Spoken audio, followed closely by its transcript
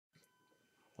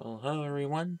Well, hello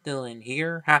everyone, Dylan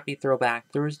here. Happy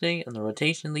Throwback Thursday, and the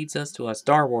rotation leads us to a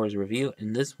Star Wars review,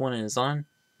 and this one is on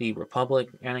the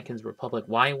Anakin's Republic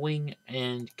Y-Wing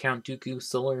and Count Dooku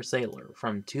Solar Sailor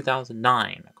from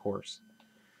 2009, of course.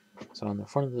 So on the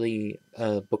front of the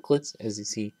booklets, as you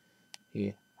see,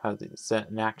 you have the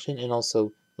set in action, and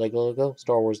also Lego logo,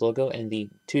 Star Wars logo, and the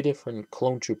two different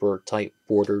Clone Trooper type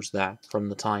borders that from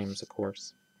the times, of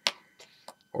course.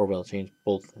 Or will change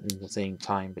both in the same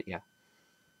time, but yeah.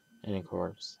 And of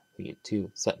course, we get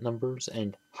two set numbers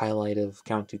and highlight of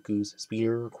Count Dooku's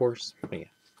speeder, of course. But yeah.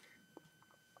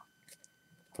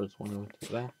 First one over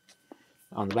to that.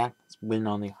 On the back, it's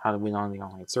how to win on the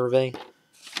online survey.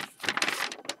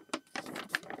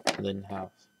 And then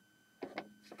have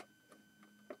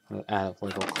add of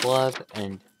Lego Club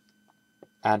and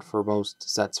add for most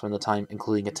sets from the time,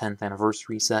 including a 10th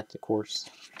anniversary set, of course.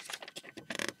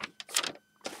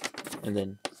 And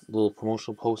then a little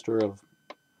promotional poster of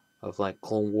like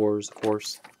Clone Wars, of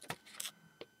course.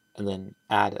 And then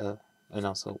add and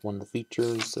also one of the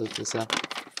features of the set.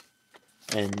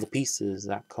 And the pieces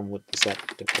that come with the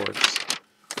set, of course.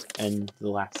 And the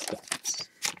last steps.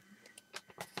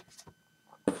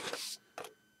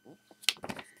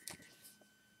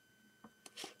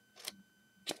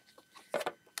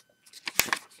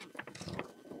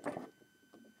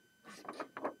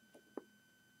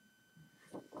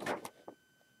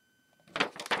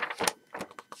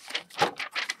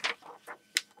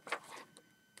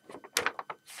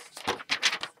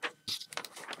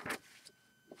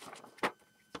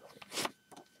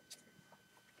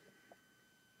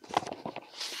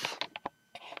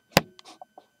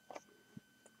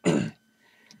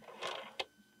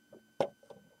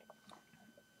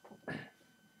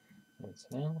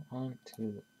 So now on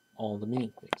to all the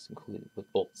minifigs included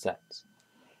with both sets.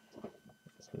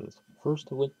 So first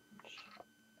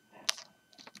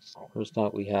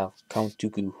out we have Count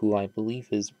Dooku, who I believe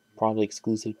is probably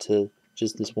exclusive to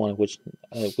just this one, which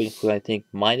I think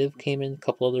might have came in a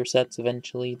couple other sets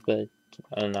eventually, but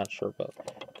I'm not sure about.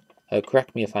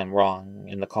 Correct me if I'm wrong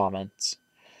in the comments.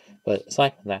 But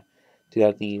aside from that, you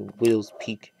have the Widow's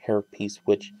Peak hairpiece,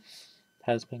 which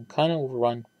has been kind of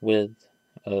overrun with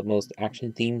most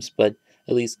action themes, but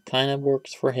at least kind of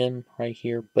works for him right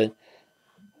here. But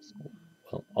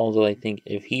well, although I think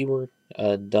if he were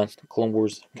done, Clone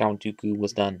Wars Count Dooku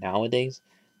was done nowadays,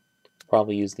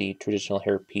 probably use the traditional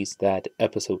hairpiece that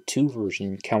Episode 2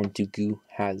 version Count Dooku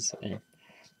has.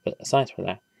 But aside from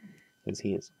that, as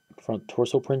he is front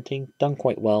torso printing done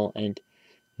quite well, and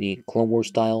the Clone Wars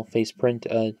style face print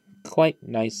quite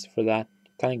nice for that,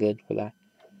 kind of good for that.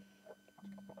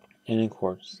 And of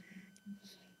course,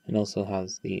 it also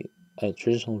has the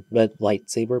traditional red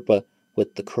lightsaber, but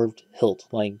with the curved hilt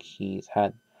like he's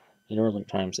had in earlier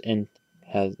times, and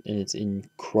it's in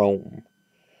chrome,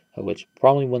 which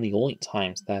probably one of the only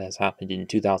times that has happened in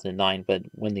 2009. But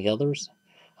when the others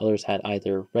had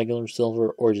either regular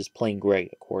silver or just plain gray,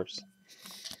 of course.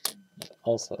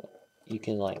 Also, you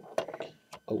can let's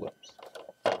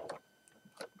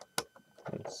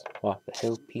swap the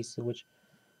hair piece, which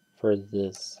for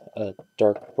this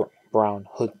dark brown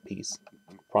hood piece,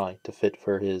 probably to fit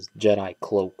for his Jedi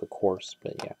cloak, of course,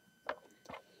 but yeah.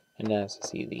 And as you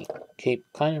see, the cape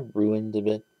kind of ruined a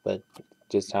bit, but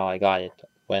just how I got it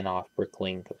went off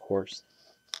Bricklink, of course.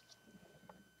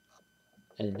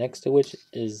 And next to which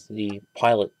is the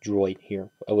pilot droid here,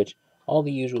 which all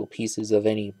the usual pieces of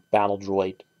any battle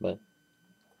droid, but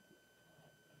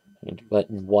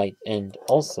in white, and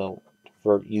also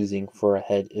for using for a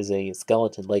head is a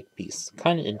skeleton leg piece.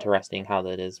 Kind of interesting how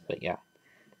that is, but yeah.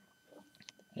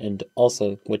 And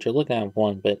also, what you're looking at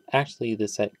one, but actually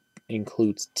this set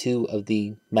includes two of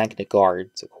the Magna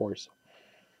Guards, of course.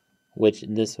 Which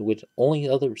only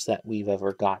other set we've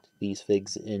ever got these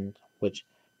figs in, which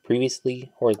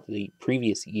previously, or the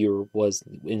previous year, was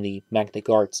in the Magna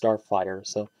Guard Starfighter,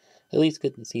 so at least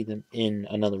good to see them in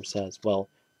another set as well.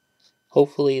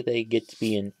 Hopefully they get to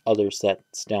be in other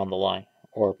sets down the line,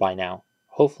 or by now.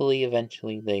 Hopefully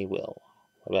eventually they will.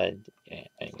 But yeah,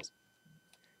 anyways.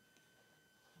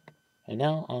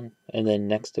 And then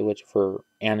next to which for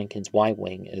Anakin's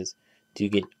Y-Wing is to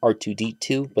get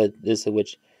R2-D2, but this is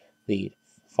which the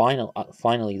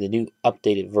finally the new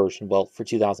updated version, well, for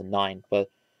 2009, but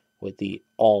with the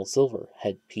all silver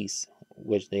headpiece,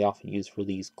 which they often use for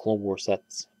these Clone War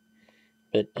sets,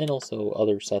 and also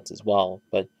other sets as well.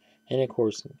 And of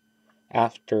course,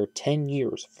 after 10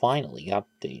 years, finally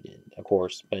updated, of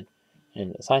course.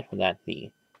 And aside from that,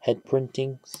 the head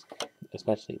printings,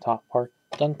 especially the top part,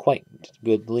 done quite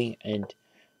goodly, and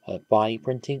body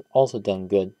printing also done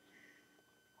good.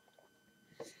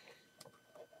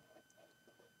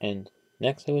 And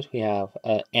Next, I wish we have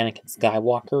Anakin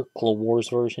Skywalker, Clone Wars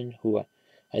version, who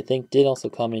I think did also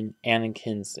come in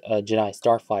Anakin's Jedi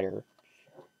Starfighter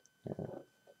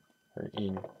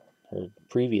in her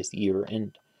previous year,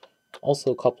 and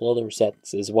also a couple other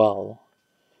sets as well.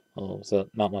 So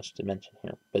not much to mention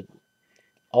here, but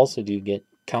also do get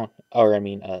Ahsoka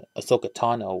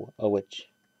Tano, which,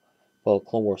 well,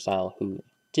 Clone Wars style, who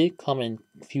did come in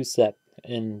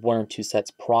one or two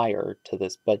sets prior to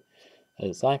this, but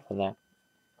aside from that,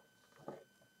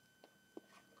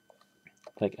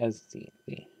 like as the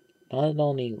not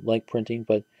only like printing,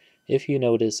 but if you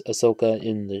notice Ahsoka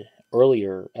in the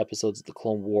earlier episodes of the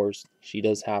Clone Wars, she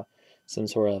does have some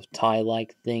sort of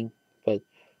tie-like thing, but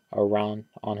around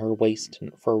on her waist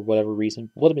for whatever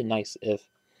reason. Would have been nice if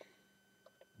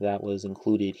that was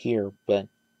included here, but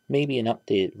maybe an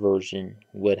updated version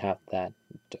would have that,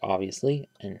 obviously,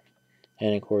 and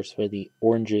of course for the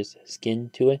orangish skin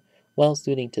to it, well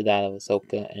suiting to that of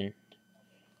Ahsoka, and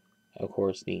of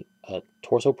course the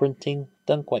torso printing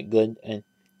done quite good, and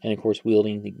of course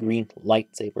wielding the green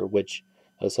lightsaber, which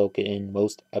Ahsoka in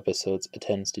most episodes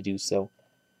attempts to do so.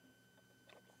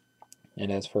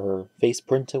 And as for her face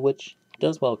print, which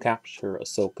does well capture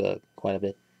Ahsoka quite a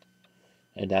bit.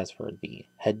 And as for the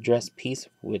headdress piece,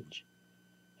 which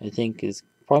I think is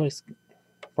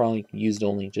probably used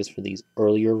only just for these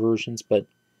earlier versions,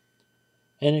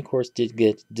 and of course did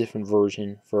get a different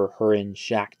version for her and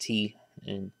Shaq T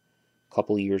in a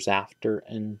couple years after,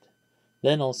 and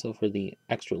then also for the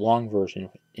extra long version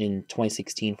in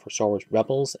 2016 for Star Wars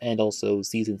Rebels, and also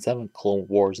Season 7 Clone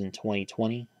Wars in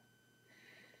 2020.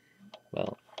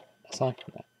 Well, aside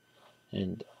from that,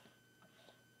 and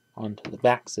onto the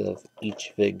backs of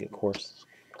each fig, of course.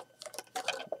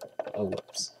 Oh,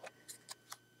 whoops.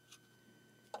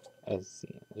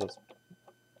 There's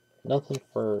nothing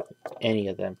for any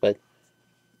of them,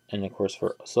 and of course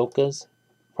for Ahsoka's,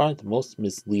 probably the most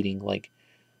misleading,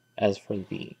 as for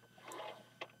the,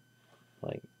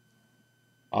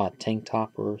 tank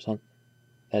top or something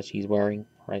that she's wearing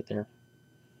right there.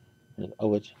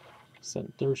 So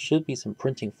there should be some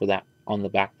printing for that on the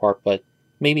back part, but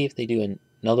maybe if they do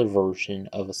another version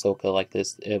of Ahsoka like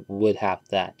this, it would have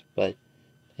that, but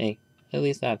hey, at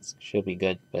least that should be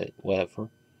good, but whatever.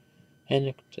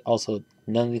 And also,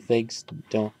 none of the figs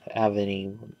don't have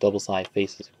any double-sided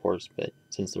faces, of course, but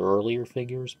since they're earlier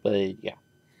figures, but yeah.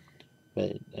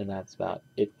 And that's about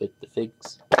it with the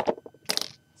figs.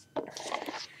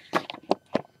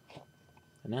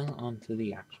 And now on to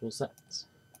the actual sets.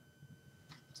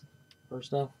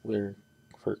 First off, we're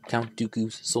for Count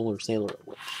Dooku's Solar Sailor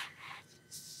Witch.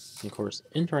 And of course,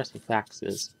 interesting facts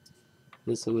is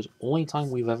this was the only time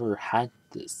we've ever had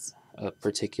this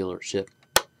particular ship.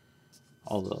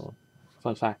 Although,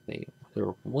 fun fact,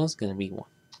 there was going to be one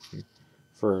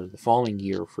for the following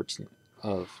year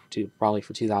probably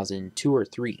for 2002 or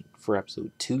 3 for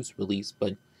episode 2's release,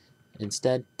 but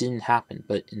instead didn't happen.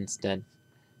 But instead,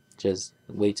 just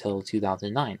wait till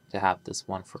 2009 to have this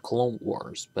one for Clone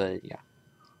Wars. But yeah.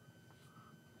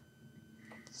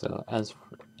 So as you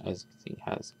can see,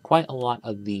 has quite a lot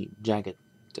of the jagged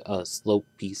slope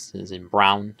pieces in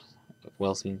brown,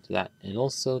 well seen to that. And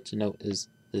also to note is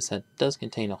this set does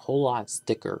contain a whole lot of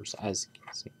stickers, as you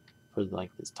can see, for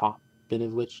this top bit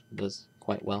of which does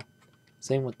quite well.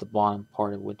 Same with the bottom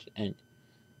part of which, and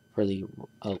for the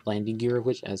landing gear of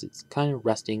which, as it's kind of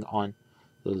resting on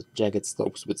those jagged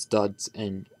slopes with studs,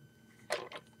 and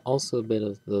also a bit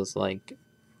of those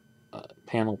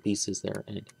panel pieces there,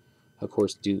 and of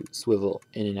course do swivel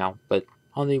in and out, but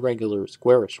on the regular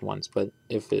squarish ones. But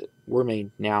if it were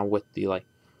made now with the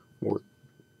more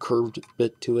curved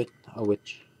bit to it,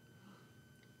 which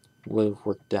would have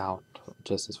worked out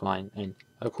just as fine. And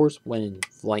of course, when in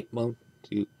flight mode,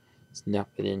 to snap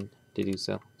it in to do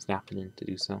so.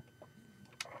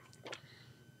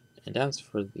 And as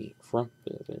for the front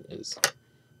bit of it is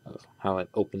of how it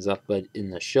opens up, but in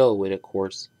the show it of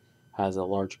course has a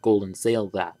large golden sail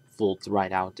that folds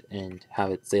right out and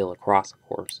have it sail across, of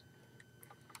course.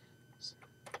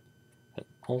 But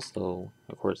also,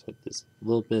 of course, with this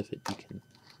little bit of it, you can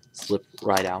slip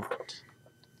right out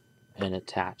and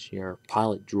attach your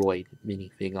pilot droid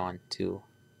minifig onto,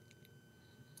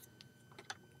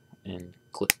 and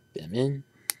clip them in,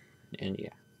 and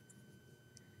yeah,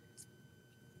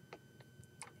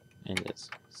 and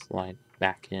just slide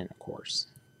back in, of course.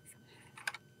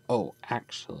 Oh,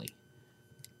 actually,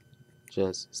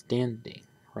 just standing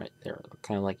right there,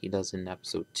 kind of like he does in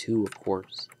episode 2, of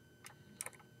course,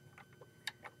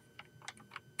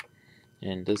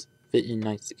 and does fit in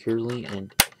nice securely,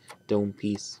 and dome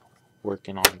piece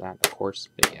working on that, of course.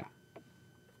 But yeah.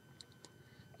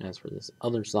 And as for this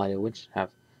other side of which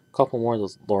have a couple more of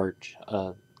those large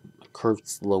curved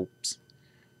slopes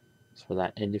for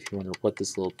that. And if you wonder what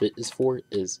this little bit is for,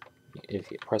 is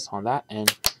if you press on that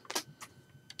and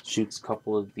shoots a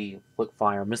couple of the flip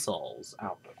fire missiles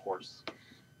out, of course.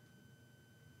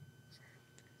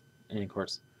 And of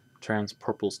course, trans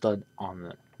purple stud on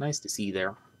the, nice to see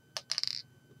there.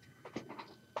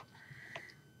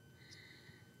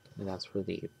 And that's for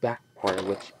the back part,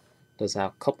 which does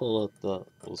have a couple of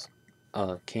those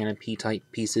canopy type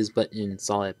pieces, but in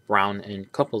solid brown, and a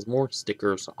couple more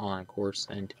stickers on, of course,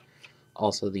 and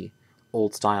also the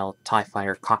old style TIE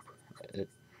Fighter cockpit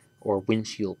or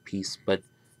windshield piece, but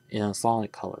in a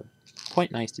solid color.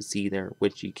 Quite nice to see there,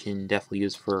 which you can definitely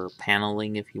use for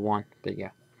paneling if you want, but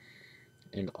yeah.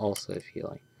 And also if you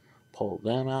like pull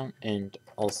them out, and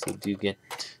also do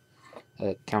get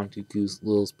Count Dooku's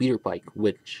little speeder bike,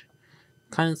 which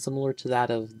kind of similar to that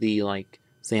of the like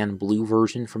sand blue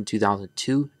version from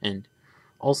 2002, and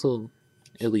also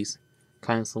at least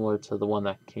kind of similar to the one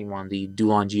that came on the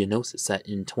Duon Geonosis set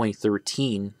in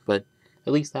 2013, but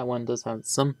at least that one does have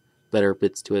some better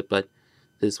bits to it, but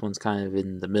this one's kind of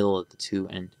in the middle of the two,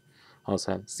 and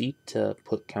also have a seat to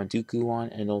put Count Dooku on,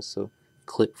 and also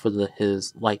clip for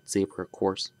his lightsaber, of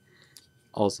course.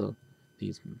 Also,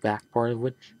 these back part of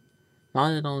which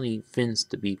not only fins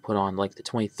to be put on like the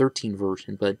 2013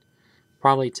 version, but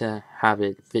probably to have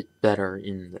it fit better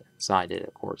inside it,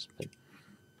 of course.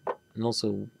 But, and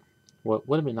also, what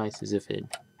would have been nice is if it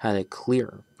had a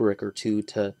clear brick or two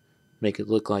to make it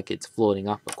look like it's floating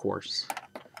up, of course,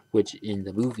 which in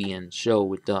the movie and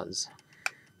show it does.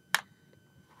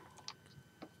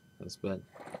 But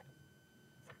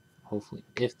hopefully,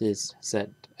 if this set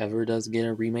ever does get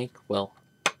a remake, well,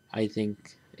 I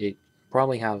think it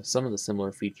probably have some of the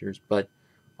similar features, but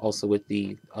also with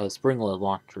the springlet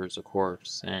launchers, of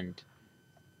course, and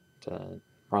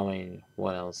probably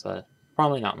what else?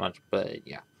 Probably not much, but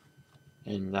yeah.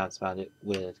 And that's about it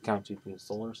with Count Dooku's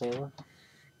Solar Sailor.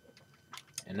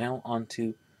 And now on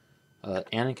to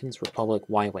Anakin's Republic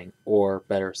Y-Wing, or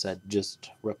better said,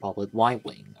 just Republic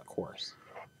Y-Wing, of course.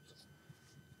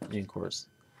 And of course,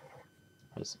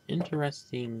 this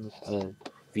interesting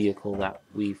vehicle that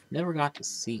we've never got to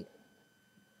see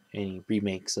any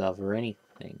remakes of or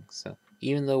anything. So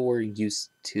even though we're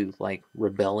used to like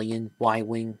Rebellion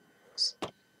Y-Wings,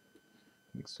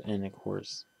 and of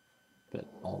course, but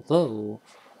although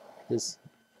this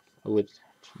would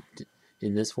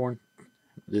in this form,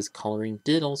 this coloring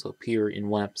did also appear in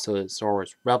one episode of Star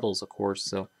Wars Rebels, of course,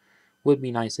 so would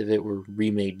be nice if it were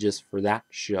remade just for that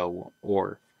show,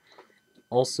 or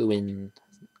also in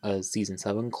season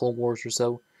 7 Clone Wars or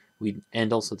so.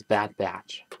 And also the Bad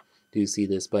Batch do see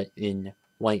this, but in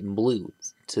white and blue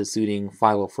to suiting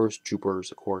 501st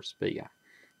Troopers, of course. But yeah,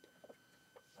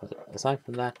 aside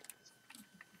from that,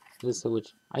 this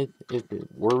which if it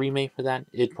were remade for that,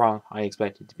 I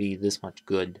expect it to be this much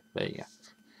good. But yeah,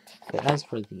 but as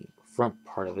for the front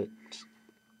part of it,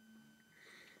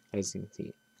 as you can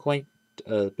see, quite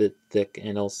a bit thick,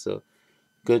 and also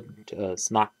good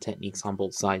snot techniques on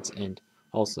both sides, and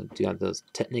also do have those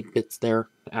Technic bits there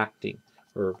acting,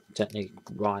 or Technic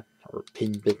rod or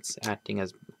pin bits acting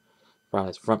as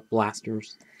front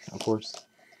blasters, of course.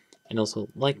 And also,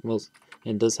 like most,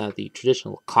 and does have the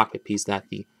traditional cockpit piece that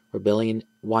the Rebellion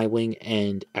Y-Wing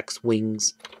and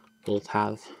X-Wings both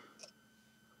have.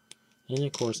 And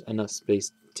of course, enough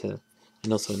space to,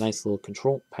 and also a nice little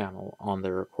control panel on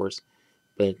there, of course.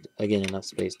 But again, enough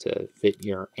space to fit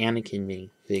your Anakin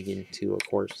minifig into, of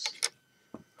course,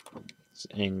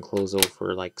 and close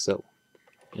over like so.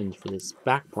 And for this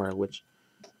back part, which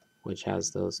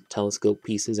has those telescope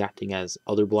pieces acting as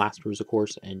other blasters, of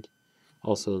course, and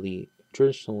also the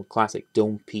traditional classic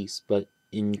dome piece, but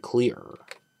in clear.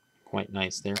 Quite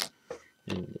nice there.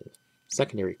 And the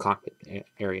secondary cockpit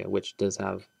area, which does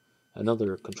have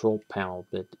another control panel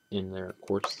bit in there, of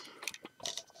course.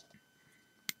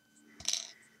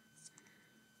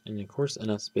 And of course,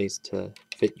 enough space to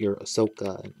fit your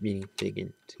Ahsoka minifig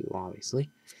into, obviously.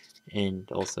 And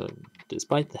also,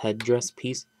 despite the headdress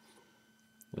piece,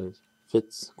 it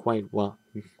fits quite well,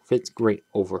 fits great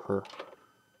over her.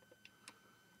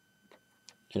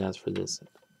 And as for this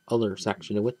other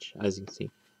section of which, as you can see,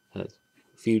 has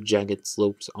a few jagged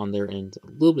slopes on there and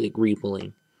a little bit of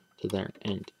greebling to there.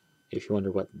 And if you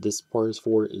wonder what this part is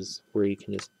for, is where you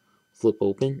can just flip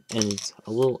open, and it's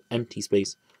a little empty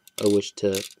space of which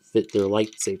to fit their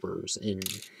lightsabers in.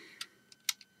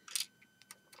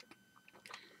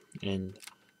 And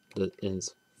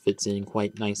it fits in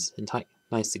quite nice and tight,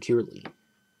 nice securely.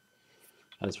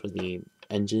 As for the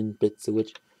engine bits of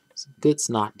which, good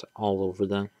snot all over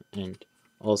them, and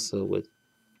also with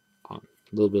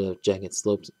little bit of jagged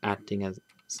slopes acting as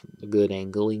a good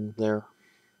angling there.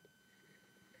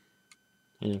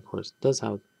 And of course, it does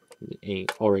have a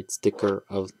alright sticker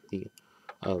of the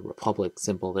Republic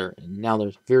symbol there. And now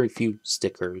there's very few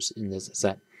stickers in this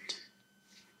set,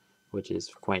 which is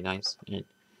quite nice. And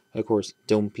of course,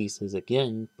 dome pieces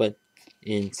again, but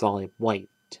in solid white.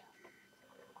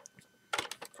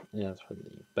 And that's for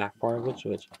the back part of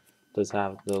which does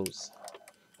have those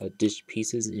dish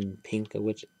pieces in pink,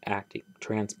 which act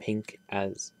trans pink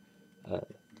as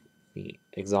the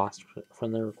exhaust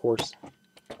from there, of course.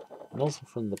 And also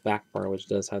from the back bar, which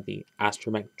does have the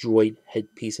astromech droid head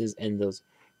pieces and those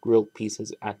grilled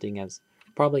pieces acting as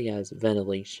probably as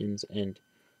ventilations. And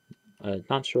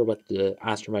not sure what the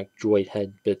astromech droid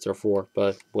head bits are for,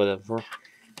 but whatever.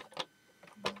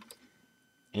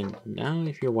 And now,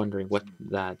 if you're wondering what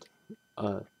that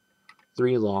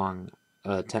 3 long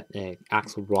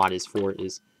axle rod is for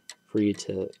you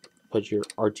to put your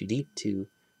R2D2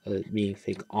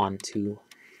 minifig onto.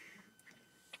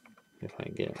 If I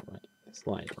get it right,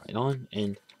 slide right on,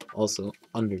 and also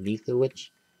underneath of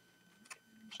which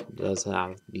does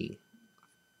have the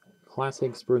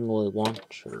classic spring-loaded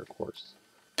launcher, of course,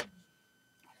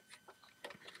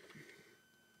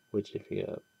 which if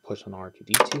you push on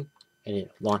R2D2 and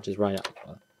it launches right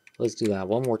up. Let's do that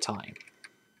one more time.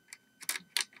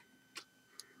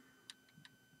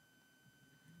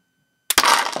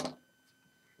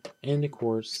 And of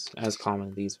course, as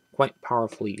common, these quite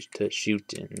powerfully to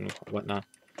shoot and whatnot.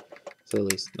 So at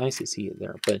least nice to see it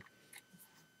there. But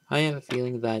I have a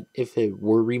feeling that if it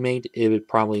were remade, it would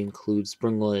probably include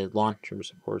spring-loaded launchers,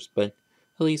 of course. But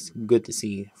at least good to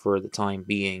see for the time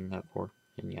being, of course.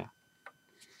 And yeah.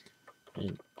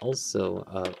 And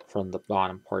also, from the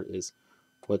bottom part is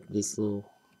what this little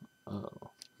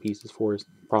piece is for. Is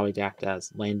probably to act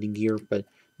as landing gear, but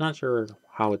not sure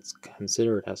how it's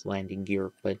considered as landing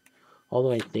gear. But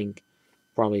although I think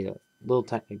probably a little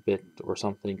technic bit or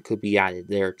something could be added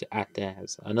there to act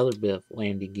as another bit of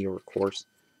landing gear, of course.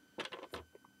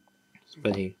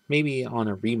 But hey, maybe on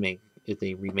a remake, if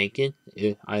they remake it,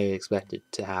 I expect it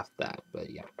to have that. But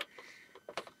yeah.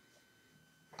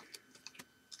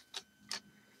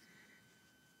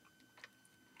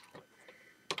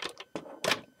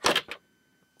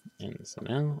 And so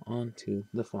now on to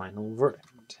the final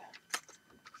verdict.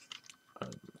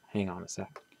 Hang on a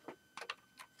sec.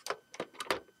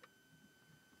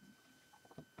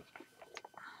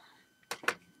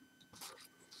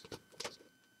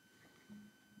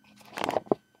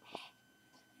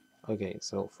 Okay,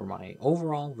 so for my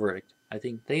overall verdict, I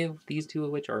think they have these two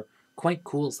of which are quite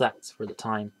cool sets for the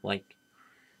time. Like,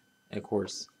 of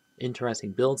course,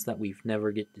 interesting builds that we've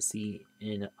never get to see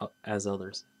in as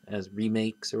others, as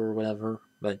remakes or whatever.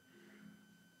 But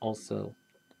also,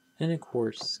 and of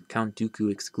course, Count Dooku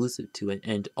exclusive to it,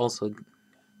 and also,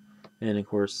 and of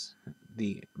course,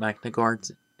 the Magna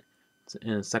Guards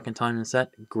in a second time in the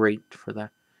set, great for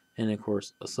that. And of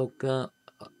course, Ahsoka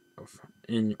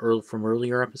from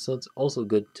earlier episodes, also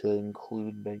good to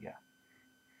include, but yeah.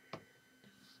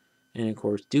 And of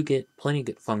course, do get plenty of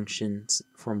good functions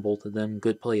from both of them,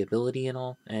 good playability and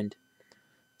all, and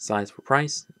size for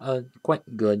price,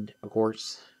 quite good, of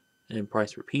course, and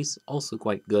price for piece, also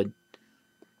quite good.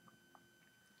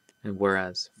 And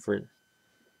whereas for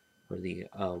the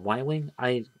Y-Wing,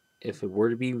 if it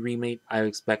were to be remade, I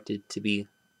expect it to be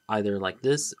either like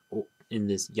this, or in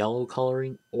this yellow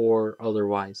coloring, or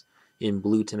otherwise in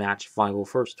blue to match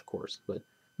 501st, of course. But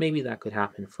maybe that could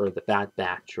happen for the Bad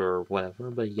Batch or whatever,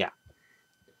 but yeah.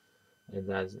 And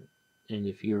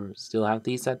if you still have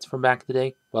these sets from back in the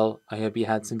day, well, I hope you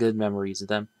had some good memories of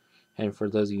them. And for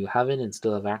those of you who haven't and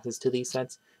still have access to these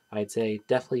sets, I'd say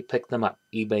definitely pick them up.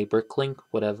 eBay, Bricklink,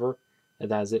 whatever. And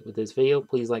that is it with this video.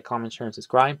 Please like, comment, share, and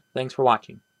subscribe. Thanks for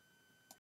watching.